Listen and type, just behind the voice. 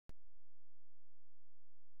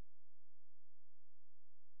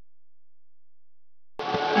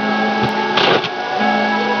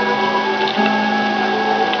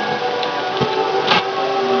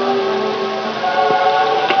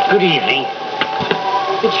Good evening.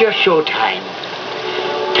 It's your show time.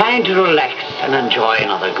 Time to relax and enjoy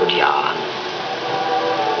another good yarn.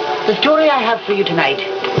 The story I have for you tonight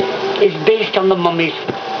is based on the mummy's...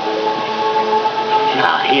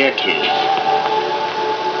 here it is.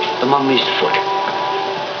 The mummy's foot.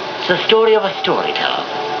 It's the story of a storyteller.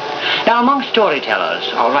 Now, among storytellers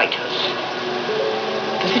or writers,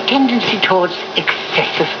 there's a tendency towards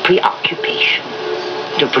excessive preoccupation.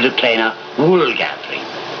 To put it plainer, wool gathering,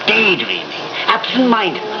 daydreaming,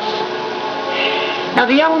 absent-mindedness. Now,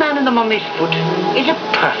 the young man in the mummy's foot is a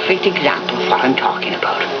perfect example of what I'm talking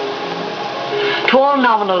about. To all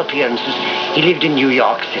nominal appearances, he lived in New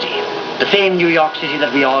York City. The same New York City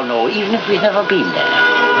that we all know, even if we've never been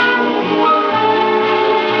there.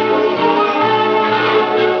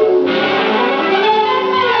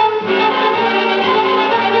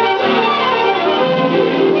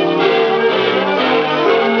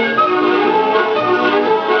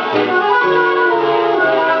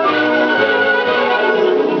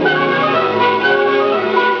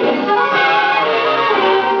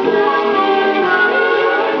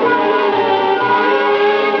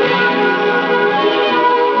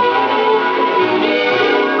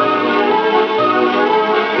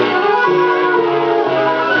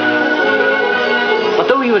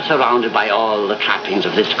 Surrounded by all the trappings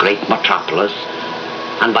of this great metropolis,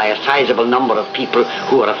 and by a sizable number of people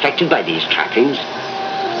who were affected by these trappings,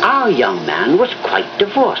 our young man was quite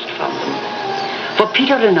divorced from them. For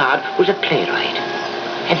Peter Renard was a playwright,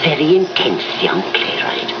 a very intense young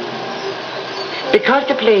playwright. Because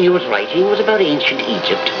the play he was writing was about ancient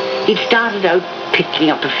Egypt, he'd started out picking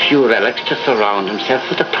up a few relics to surround himself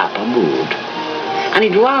with a proper mood. And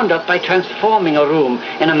he'd wound up by transforming a room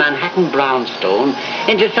in a Manhattan brownstone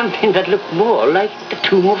into something that looked more like the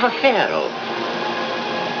tomb of a pharaoh.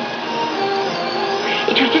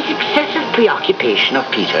 It was this excessive preoccupation of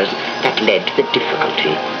Peter's that led to the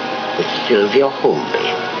difficulty with Sylvia Holmby.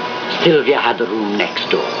 Sylvia had the room next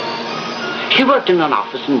door. She worked in an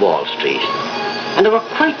office in Wall Street, and there were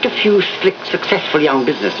quite a few slick, successful young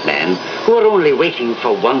businessmen who were only waiting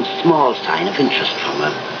for one small sign of interest from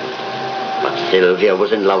her. But Sylvia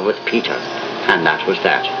was in love with Peter, and that was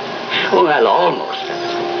that. Well, almost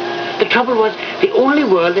that. The trouble was, the only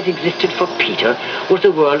world that existed for Peter was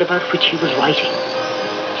the world about which he was writing.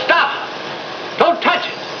 Stop! Don't touch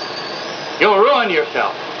it! You'll ruin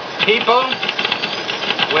yourself. People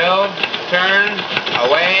will turn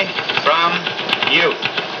away from you.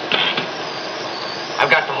 I've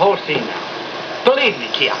got the whole scene now. Believe me,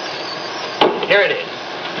 Keops. Here it is.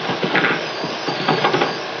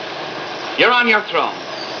 You're on your throne.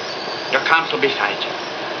 Your council beside you.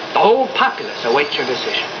 The whole populace awaits your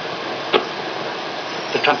decision.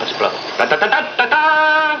 The trumpets blow.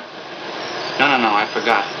 Da-da-da-da-da-da! No, I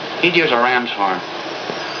forgot. He'd use a ram's horn.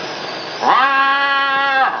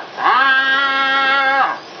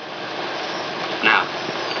 Now,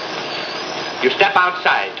 you step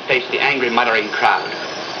outside to face the angry, muttering crowd.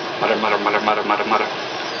 Mutter, mutter, mutter, mutter, mutter, mutter.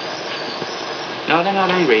 No, they're not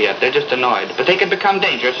angry yet. They're just annoyed. But they could become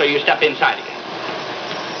dangerous, so you step inside again.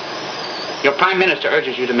 Your Prime Minister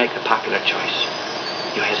urges you to make the popular choice.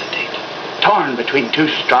 You hesitate, torn between two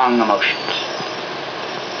strong emotions.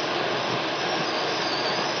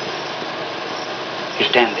 You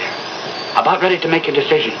stand there, about ready to make a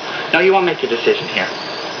decision. No, you won't make a decision here.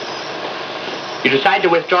 You decide to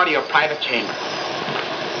withdraw to your private chamber.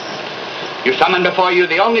 You summon before you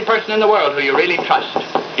the only person in the world who you really trust.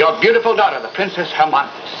 Your beautiful daughter, the Princess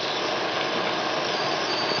Hermonthis.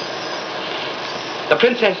 The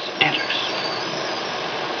princess enters.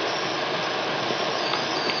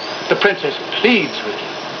 The princess pleads with you,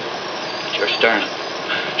 but you're stern.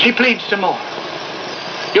 She pleads some more.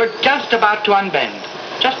 You're just about to unbend,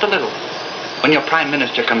 just a little, when your Prime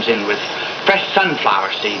Minister comes in with fresh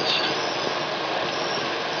sunflower seeds.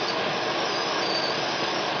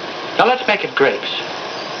 Now let's make it grapes.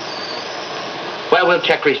 Well, we'll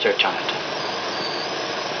check research on it.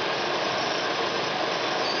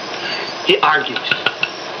 He argues.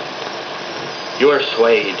 You are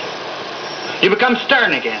swayed. You become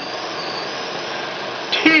stern again.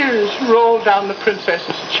 Tears roll down the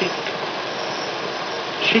princess's cheek.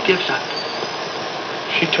 She gives up.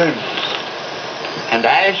 She turns. And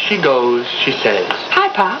as she goes, she says, "Hi,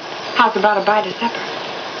 Pop. How's about a bite of supper?"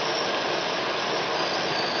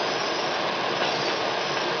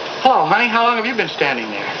 "Hello, honey. How long have you been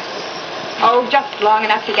standing there?" Oh, just long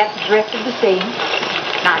enough to get the drift of the scene.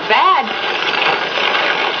 Not bad.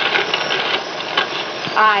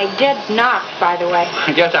 I did knock, by the way.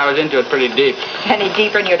 I guess I was into it pretty deep. Any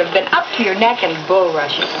deeper and you'd have been up to your neck in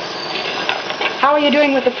bulrushes. How are you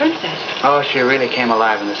doing with the princess? Oh, she really came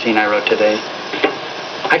alive in the scene I wrote today.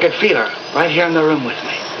 I could feel her right here in the room with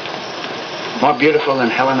me. More beautiful than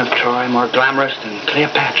Helen of Troy, more glamorous than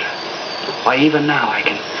Cleopatra. Why, even now I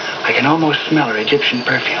can almost smell her Egyptian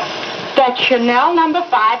perfume. That's Chanel number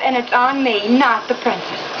 5, and it's on me, not the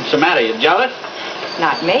princess. What's the matter? You jealous?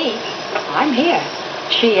 Not me. I'm here.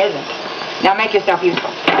 She isn't. Now make yourself useful.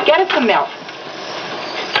 Get us some milk.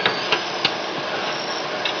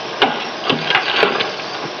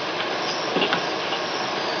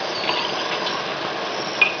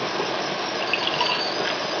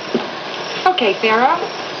 Okay, Pharaoh.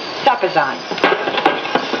 Supper's on.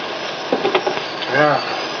 Yeah.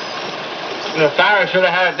 The Pharaoh should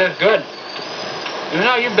have had it this good. You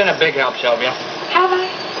know, you've been a big help, Sylvia. Have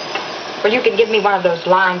I? Well, you can give me one of those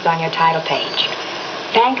lines on your title page.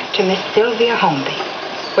 Thanks to Miss Sylvia Holmby,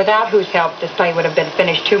 without whose help this play would have been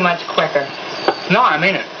finished 2 months quicker. No, I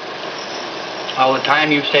mean it. All the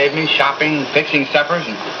time you've saved me, shopping, fixing suppers,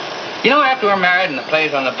 and... You know, after we're married and the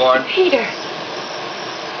play's on the board... Peter.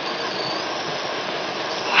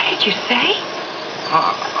 What did you say?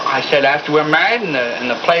 I said after we're married and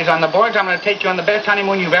the play's on the boards, I'm going to take you on the best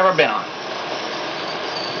honeymoon you've ever been on.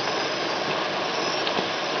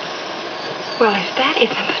 Well, if that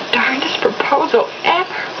isn't the darndest proposal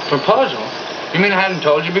ever. Proposal? You mean I hadn't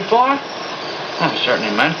told you before? Well, I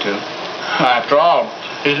certainly meant to. After all,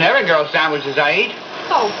 isn't every girl sandwiches I eat?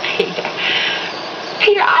 Oh, Peter.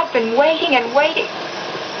 Peter, I've been waiting and waiting.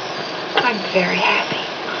 I'm very happy.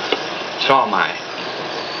 So am I.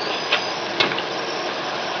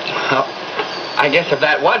 Well, I guess if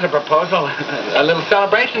that was a proposal, a little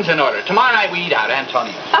celebration's in order. Tomorrow night we eat out,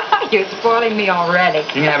 Antonio. You're spoiling me already.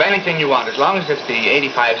 You can have anything you want, as long as it's the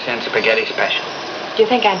 85-cent spaghetti special. Do you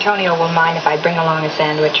think Antonio will mind if I bring along a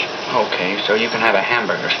sandwich? Okay, so you can have a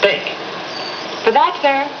hamburger steak. For that,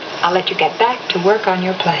 sir, I'll let you get back to work on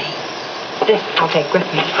your play. This I'll take with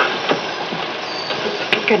me.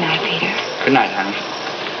 Good night, Peter. Good night, honey.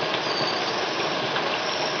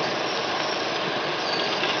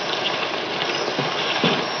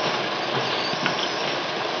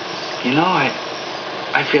 You know,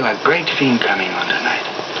 I feel a great fiend coming on tonight.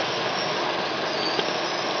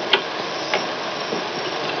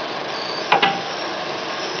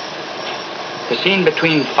 The scene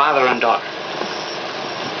between father and daughter.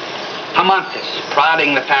 Amanthus,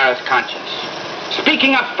 prodding the Pharaoh's conscience,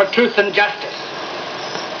 speaking up for truth and justice.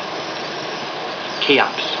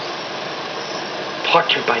 Cheops,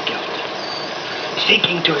 tortured by guilt,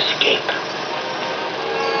 seeking to escape.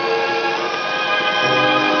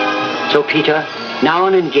 So Peter, now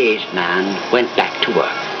an engaged man, went back to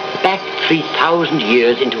work. Back 3,000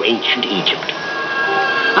 years into ancient Egypt.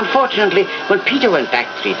 Unfortunately, when Peter went back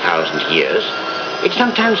 3,000 years, it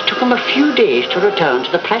sometimes took him a few days to return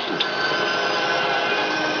to the present.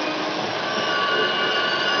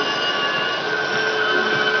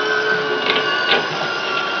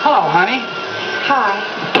 Hello, honey.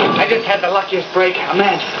 Hi. I just had the luckiest break.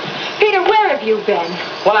 Imagine. Peter, where have you been?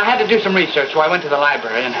 Well, I had to do some research, so I went to the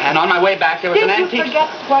library, and on my way back there was an Did antique... you forget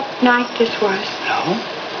what night this was? No,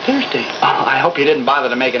 Thursday. Oh, I hope you didn't bother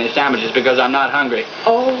to make any sandwiches because I'm not hungry.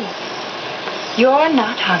 Oh, you're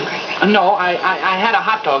not hungry. No, I had a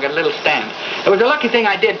hot dog at a little stand. It was a lucky thing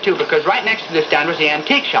I did, too, because right next to the stand was the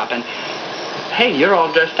antique shop, and... Hey, you're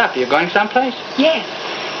all dressed up. Are you going someplace? Yes.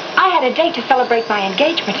 I had a date to celebrate my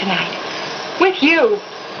engagement tonight. With you.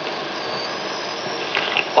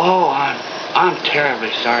 Oh, I'm terribly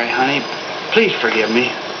sorry, honey. Please forgive me.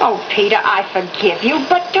 Oh, Peter, I forgive you,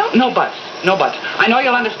 but don't... No buts. No buts. I know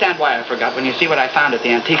you'll understand why I forgot when you see what I found at the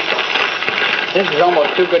antique store. This is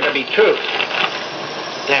almost too good to be true.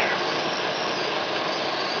 There.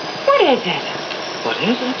 What is it? What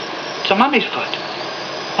is it? It's a mummy's foot.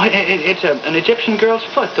 Why, it's an Egyptian girl's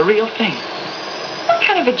foot, the real thing. What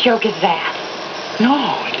kind of a joke is that?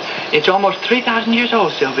 No, it's almost 3,000 years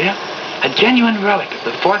old, Sylvia. A genuine relic of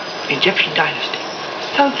the 4th Egyptian dynasty.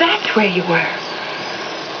 So that's where you were.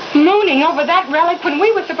 Mooning over that relic when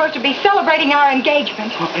we were supposed to be celebrating our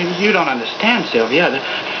engagement. Well, you don't understand, Sylvia.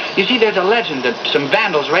 You see, there's a legend that some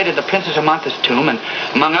vandals raided the Princess Amanthus' tomb, and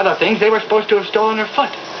among other things, they were supposed to have stolen her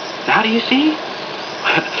foot. Now, do you see?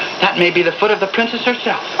 That may be the foot of the princess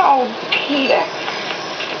herself. Oh, Peter.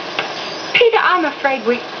 Peter, I'm afraid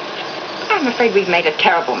we've made a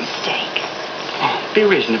terrible mistake. Oh, be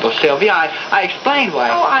reasonable, Sylvia. I explained why.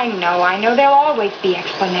 Oh, I know. There'll always be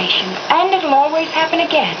explanations, and it'll always happen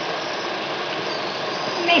again.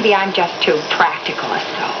 Maybe I'm just too practical a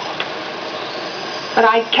soul. But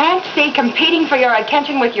I can't see competing for your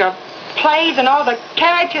attention with your plays and all the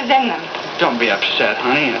characters in them. Don't be upset,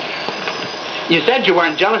 honey. You said you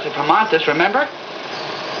weren't jealous of Hermonthis, remember?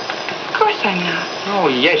 Of course I'm not. Oh,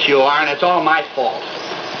 yes, you are, and it's all my fault.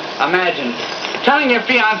 Imagine telling your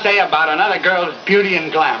fiancé about another girl's beauty and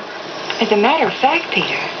glamour. As a matter of fact,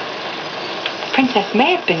 Peter, the princess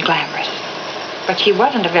may have been glamorous, but she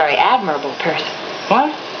wasn't a very admirable person.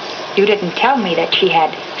 What? You didn't tell me that she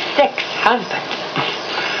had 6 husbands.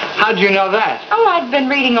 How'd you know that? Oh, I'd been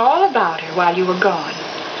reading all about her while you were gone.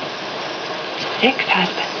 6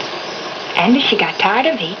 husbands. And as she got tired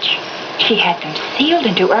of each, she had them sealed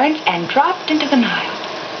into urns and dropped into the Nile.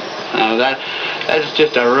 Oh, that's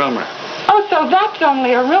just a rumor. Oh, so that's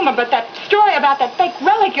only a rumor, but that story about that fake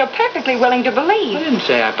relic you're perfectly willing to believe. I didn't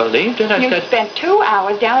say I believed it. I You said... spent 2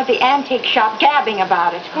 hours down at the antique shop gabbing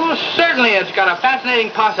about it. Oh, certainly it's got a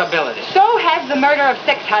fascinating possibility. So has the murder of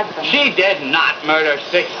 6 husbands. She did not murder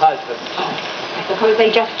 6 husbands. I suppose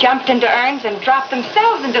they just jumped into urns and dropped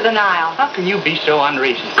themselves into the Nile. How can you be so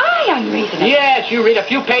unreasonable? I unreasonable? Yes, you read a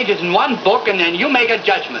few pages in one book and then you make a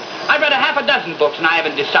judgment. I've read a half a dozen books and I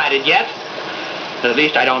haven't decided yet. At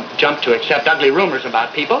least I don't jump to accept ugly rumors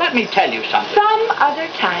about people. Let me tell you something. Some other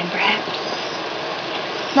time, perhaps.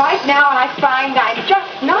 Right now, I find I'm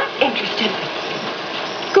just not interested.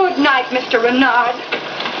 Good night, Mr. Renard.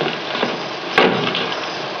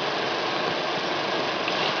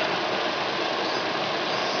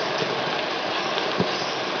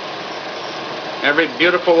 Every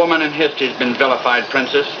beautiful woman in history has been vilified,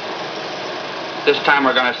 Princess. This time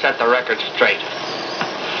we're going to set the record straight.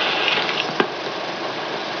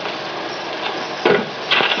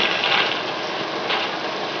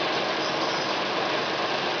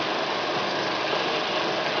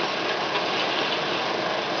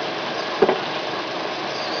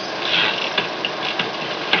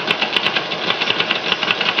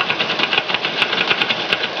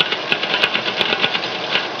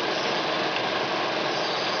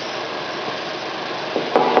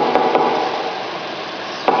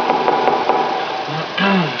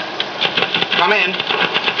 Come in.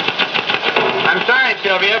 I'm sorry,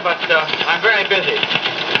 Sylvia, but I'm very busy.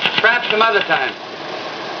 Perhaps some other time.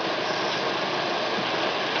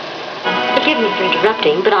 Forgive me for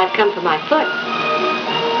interrupting, but I've come for my foot.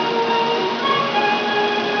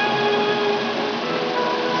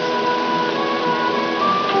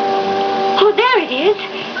 Oh, there it is.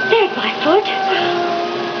 There's my foot.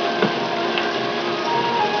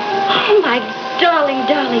 Oh, my darling,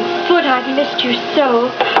 darling foot, I've missed you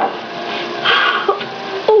so.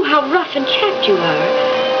 Oh, how rough and chapped you are.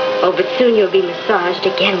 Oh, but soon you'll be massaged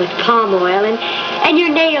again with palm oil and your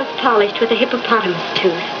nails polished with a hippopotamus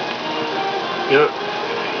tooth.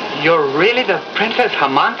 You're really the Princess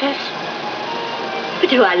Hermonthis? But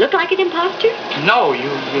do I look like an imposter? No, you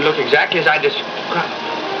look exactly as I described.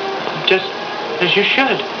 Just as you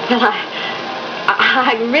should. Well,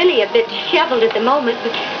 I'm really a bit disheveled at the moment,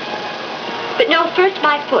 but no, first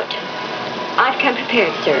my foot. I've come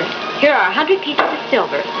prepared, sir. Here are 100 pieces of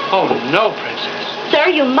silver. Oh, no, Princess. Sir,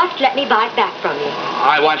 you must let me buy it back from you.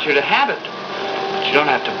 I want you to have it. But you don't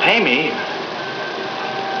have to pay me.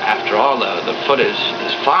 After all, the foot is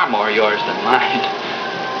far more yours than mine.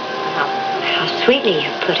 How sweetly you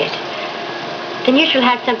put it. Then you shall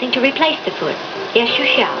have something to replace the foot. Yes, you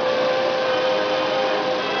shall.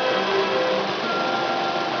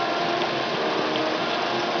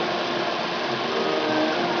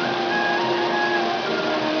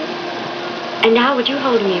 And now, would you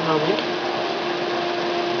hold me a moment?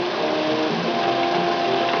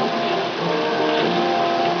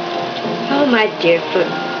 Oh, my dear foot,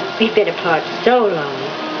 we've been apart so long.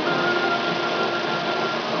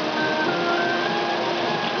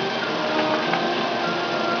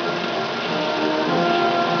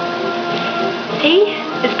 See?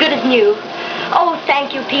 As good as new. Oh,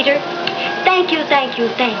 thank you, Peter. Thank you, thank you,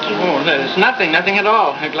 thank you. Oh, there's nothing at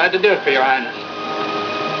all. I'm glad to do it for your Highness.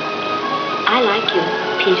 I like you,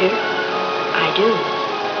 Peter. I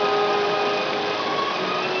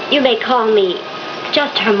do. You may call me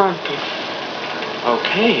just Hermonthis.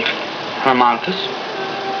 Okay, Hermonthis.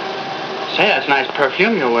 Say, that's nice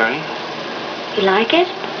perfume you're wearing. You like it?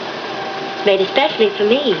 It's made especially for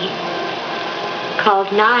me.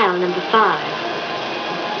 Called Nile No. 5.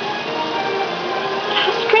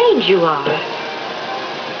 How strange you are.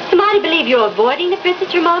 Am I to believe you're avoiding the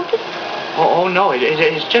Princess Hermonthis? Oh, no,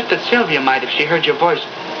 it's just that Sylvia might if she heard your voice.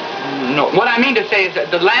 No, what I mean to say is that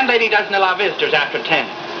the landlady doesn't allow visitors after 10.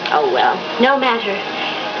 Oh, well, no matter.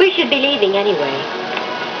 We should be leaving anyway.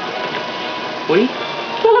 We?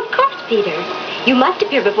 Well, of course, Peter. You must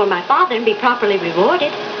appear before my father and be properly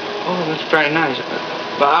rewarded. Oh, that's very nice.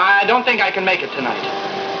 But I don't think I can make it tonight.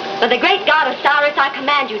 By the great god Osiris, I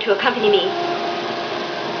command you to accompany me.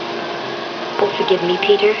 Oh, forgive me,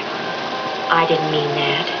 Peter. I didn't mean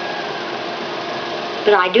that.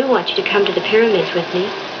 But I do want you to come to the pyramids with me.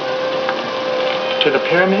 To the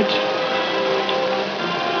pyramids?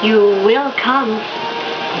 You will come,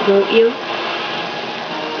 won't you?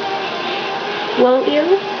 Won't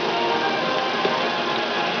you?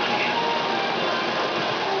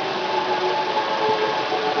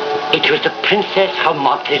 It was the Princess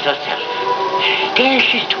Hermonthis herself. There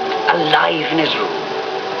she stood, alive in his room.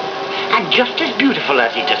 And just as beautiful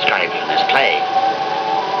as he described her in his play.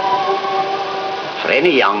 For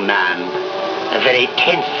any young man, a very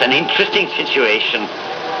tense and interesting situation.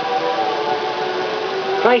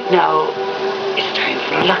 Right now, it's time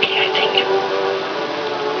for a lucky, I think.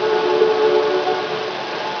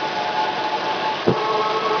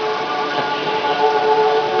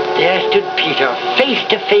 There stood Peter, face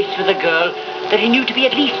to face with a girl that he knew to be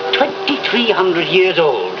at least 2,300 years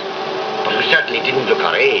old, but who certainly didn't look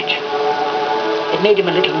her age. It made him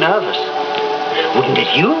a little nervous. Wouldn't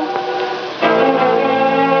it you?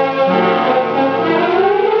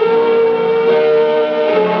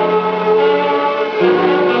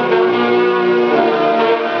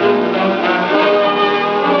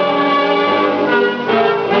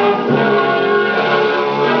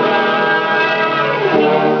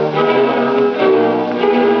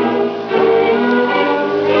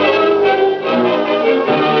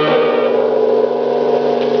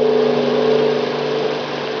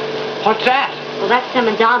 What's that? Well, that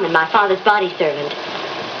summons Almond, my father's body servant.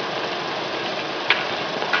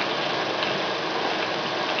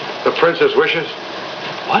 The princess wishes?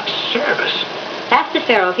 What service? Ask the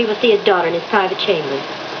pharaoh if he will see his daughter in his private chamber.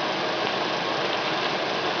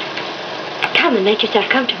 Come and make yourself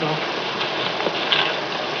comfortable.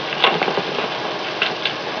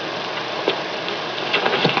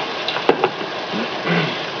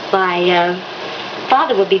 Why,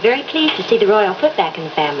 Father will be very pleased to see the royal foot back in the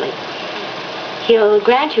family. He'll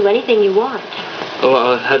grant you anything you want.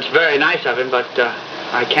 Well, that's very nice of him, but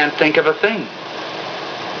I can't think of a thing.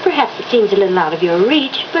 Perhaps it seems a little out of your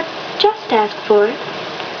reach, but just ask for it.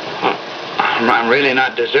 I'm really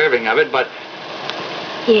not deserving of it, but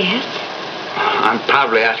Yes? I'm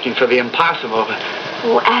probably asking for the impossible. But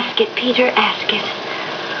Oh, ask it, Peter, ask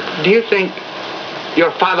it. do you think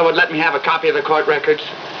your father would let me have a copy of the court records?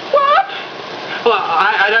 What? Well,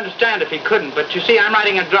 I'd understand if he couldn't, but you see, I'm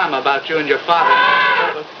writing a drama about you and your father.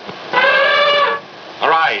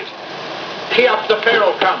 Arise. Cheops the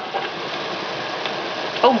pharaoh come.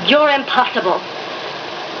 Oh, you're impossible.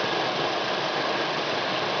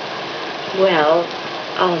 Well,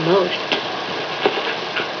 almost.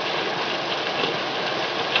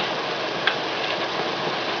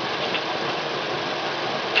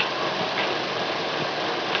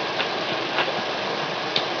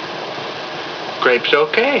 Grape's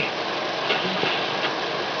okay.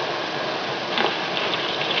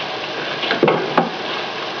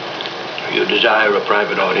 You desire a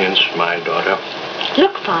private audience, my daughter?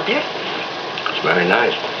 Look, Father. It's very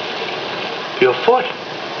nice. Your foot.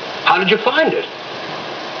 How did you find it?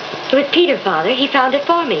 It was Peter, Father. He found it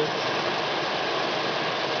for me.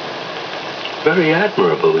 Very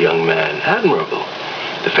admirable, young man. Admirable.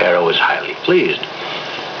 The pharaoh is highly pleased.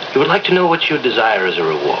 He would like to know what you desire as a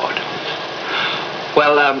reward.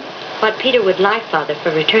 Well, What Peter would like, Father,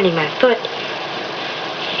 for returning my foot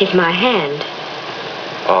is my hand.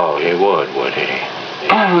 Oh, he would he?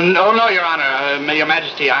 oh, no, Your Honor. Your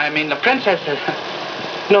Majesty, I mean the princess.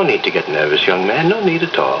 No need to get nervous, young man. No need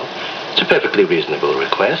at all. It's a perfectly reasonable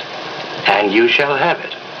request. And you shall have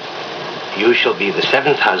it. You shall be the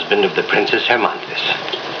seventh husband of the Princess Hermonthis.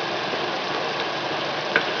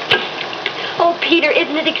 Oh, Peter,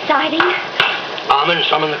 isn't it exciting? Amen,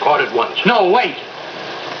 summon the court at once. No, wait.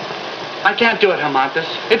 I can't do it, Hermonthis.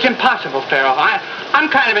 It's impossible, Pharaoh. I'm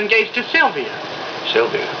kind of engaged to Sylvia.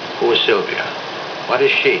 Sylvia? Who is Sylvia? What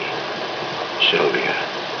is she? Sylvia.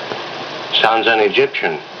 Sounds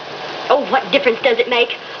un-Egyptian. Oh, what difference does it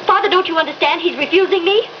make? Father, don't you understand? He's refusing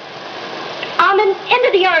me. Amen, into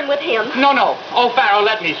the urn with him. No. Oh, Pharaoh,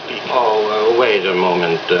 let me speak. Oh, wait a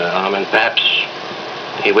moment, Amen. Perhaps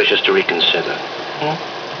he wishes to reconsider.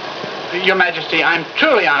 Your Majesty, I'm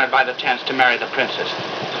truly honored by the chance to marry the princess.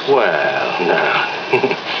 Well, now,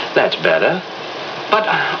 that's better. But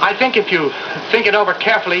I think if you think it over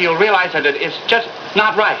carefully, you'll realize that it's just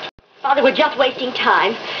not right. Father, we're just wasting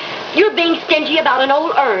time. You're being stingy about an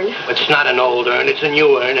old urn. It's not an old urn, it's a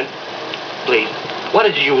new urn. And please, what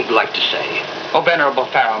is it you would like to say? Oh, Venerable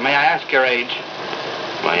Pharaoh, may I ask your age?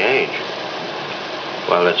 My age?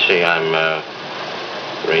 Well, let's see, I'm,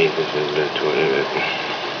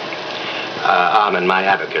 Amen, my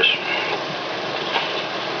abacus.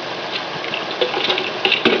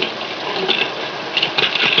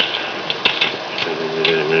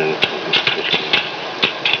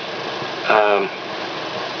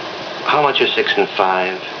 How much is 6 and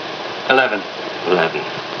 5? 11. 11.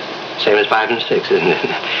 Same as 5 and 6, isn't it?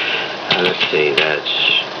 Let's see,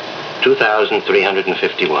 that's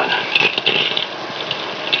 2,351.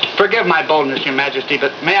 Forgive my boldness, Your Majesty,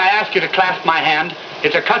 but may I ask you to clasp my hand?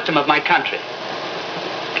 It's a custom of my country.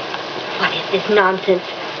 What is this nonsense?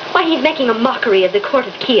 Why, he's making a mockery of the court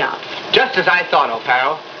of Cheops. Just as I thought,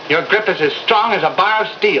 O'Farrell. Your grip is as strong as a bar of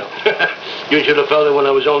steel. You should have felt it when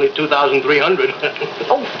I was only 2,300.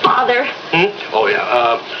 Oh, Father. Oh,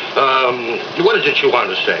 yeah. What is it you want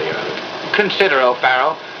to say? Consider,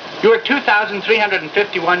 O'Farrell. You are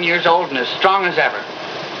 2,351 years old and as strong as ever.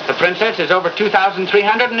 The princess is over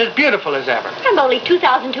 2,300 and as beautiful as ever. I'm only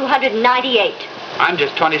 2,298. I'm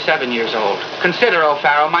just 27 years old. Consider,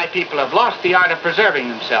 O'Farrell, my people have lost the art of preserving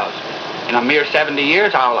themselves. In a mere 70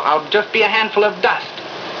 years, I'll just be a handful of dust.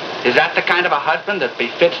 Is that the kind of a husband that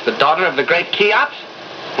befits the daughter of the great Cheops?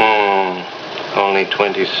 Only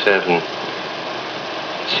 27.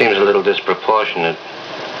 Seems a little disproportionate.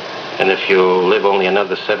 And if you live only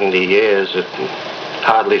another 70 years, it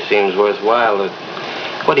hardly seems worthwhile.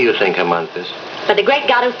 What do you think, Amanthis? For the great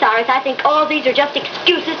god Osiris, I think all these are just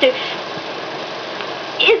excuses to...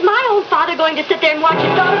 Is my old father going to sit there and watch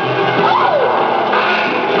his daughter?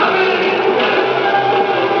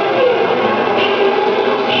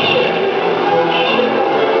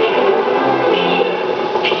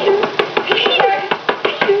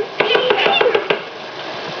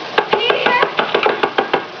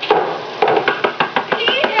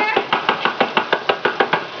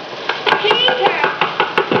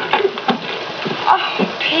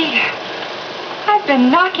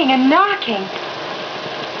 Knocking and knocking.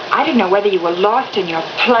 I didn't know whether you were lost in your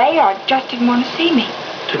play or just didn't want to see me.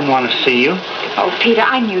 Didn't want to see you? Oh, Peter,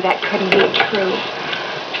 I knew that couldn't be true.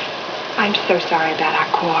 I'm so sorry about our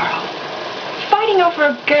quarrel. Fighting over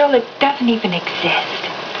a girl that doesn't even exist.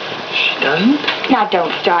 She doesn't? Now,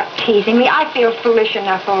 don't start teasing me. I feel foolish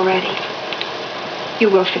enough already. You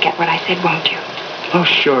will forget what I said, won't you? Oh,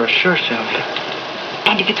 sure, Sylvia.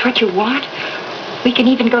 And if it's what you want, we can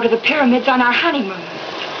even go to the pyramids on our honeymoon.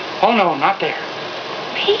 Oh, no, not there.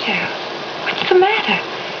 Peter, what's the matter?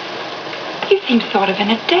 You seem sort of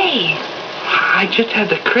in a daze. I just had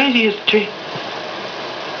the craziest dream.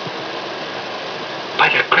 By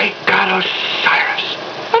the great god Osiris.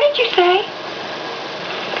 What did you say?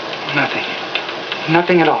 Nothing.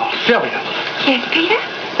 Nothing at all. Sylvia. Yes, Peter?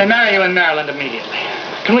 They marry you in Maryland immediately.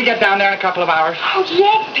 Can we get down there in a couple of hours? Oh,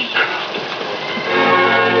 yes, Peter.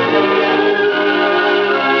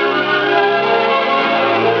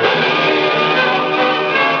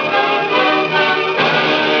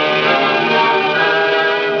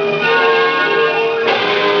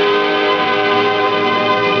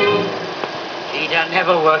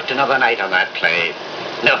 Never worked another night on that play.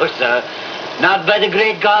 No, sir. Not by the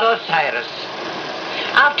great god Osiris.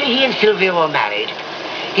 After he and Sylvia were married,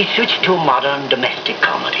 he switched to a modern domestic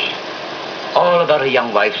comedy. All about a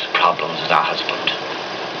young wife's problems with her husband.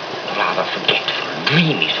 A rather forgetful,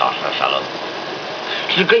 dreamy sort of a fellow.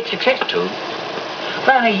 It was a great success, too.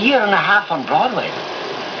 Ran a year and a half on Broadway.